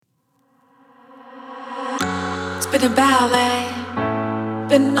Spinning ballet,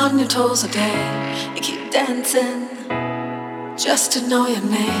 been on your toes all day. You keep dancing just to know your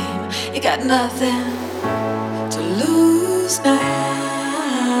name. You got nothing to lose now.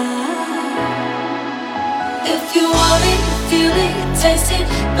 If you want it, you feel it, you taste it.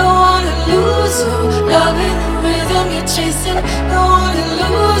 Don't wanna lose you. Loving the rhythm you're chasing. Don't wanna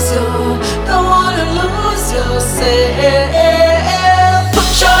lose you. Don't wanna lose yourself. Put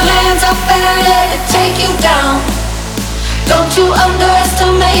your hands up and let it take you down. Don't you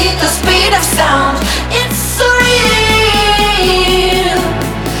underestimate the speed of sound. It's surreal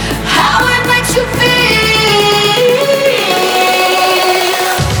how it makes you feel.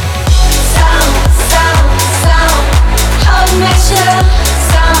 Sound, sound, sound. How it makes you.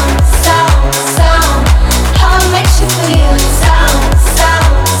 Sound, sound, sound. How it makes you feel. Sound,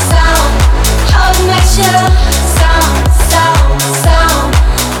 sound, sound. How it makes you. Sound, sound, sound.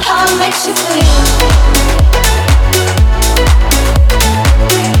 How it makes you feel.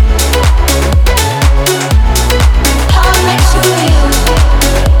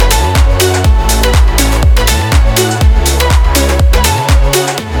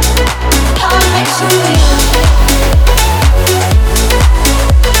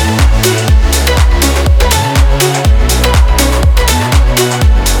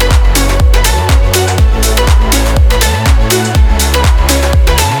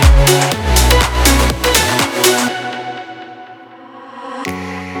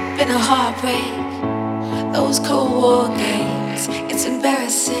 Been a heartbreak, those Cold War games. It's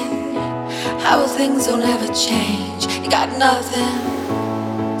embarrassing how things don't ever change. You got nothing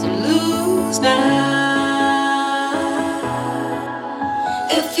to lose now.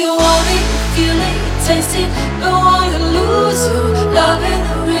 If you want it, you feel it, you taste it. Don't wanna lose you. Loving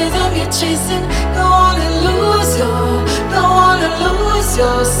the rhythm you're chasing. Don't wanna lose you. Don't wanna lose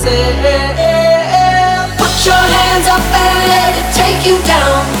yourself. Put your hands up and let it take you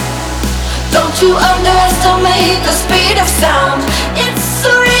down. Don't you underestimate the speed of sound.